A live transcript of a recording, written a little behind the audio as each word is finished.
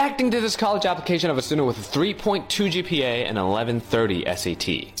Reacting to this college application of a student with a 3.2 GPA and 1130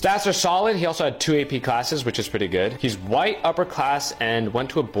 SAT. Stats are solid. He also had 2 AP classes, which is pretty good. He's white, upper class, and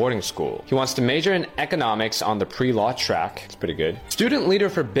went to a boarding school. He wants to major in economics on the pre-law track. It's pretty good. Student leader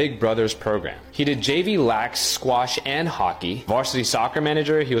for Big Brothers program. He did JV lax, squash, and hockey. Varsity soccer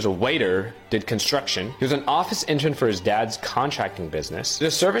manager. He was a waiter, did construction. He was an office intern for his dad's contracting business. Did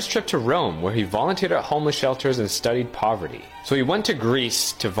a service trip to Rome where he volunteered at homeless shelters and studied poverty. So he went to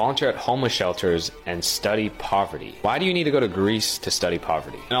Greece to volunteer at homeless shelters and study poverty. Why do you need to go to Greece to study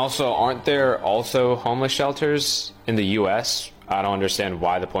poverty? And also, aren't there also homeless shelters in the US? I don't understand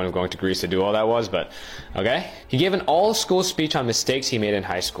why the point of going to Greece to do all that was, but okay. He gave an all-school speech on mistakes he made in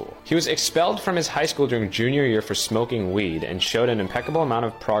high school. He was expelled from his high school during junior year for smoking weed and showed an impeccable amount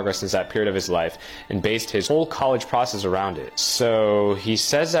of progress since that period of his life and based his whole college process around it. So he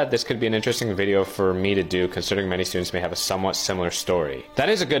says that this could be an interesting video for me to do, considering many students may have a somewhat similar story. That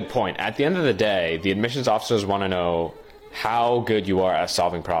is a good point. At the end of the day, the admissions officers want to know how good you are at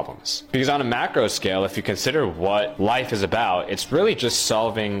solving problems. Because on a macro scale, if you consider what life is about, it's really just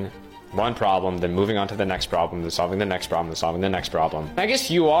solving one problem, then moving on to the next problem, then solving the next problem, then solving the next problem. I guess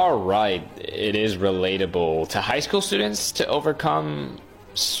you are right. It is relatable to high school students to overcome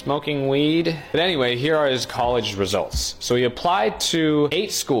smoking weed. But anyway, here are his college results. So he applied to 8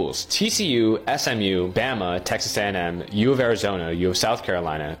 schools: TCU, SMU, Bama, Texas A&M, U of Arizona, U of South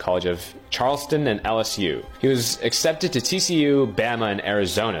Carolina, College of Charleston, and LSU. He was accepted to TCU, Bama, and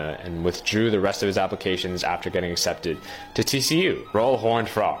Arizona, and withdrew the rest of his applications after getting accepted to TCU. Roll horned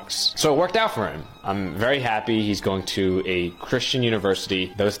frogs. So it worked out for him. I'm very happy he's going to a Christian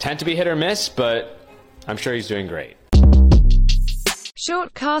university. Those tend to be hit or miss, but I'm sure he's doing great.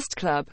 Short Cast Club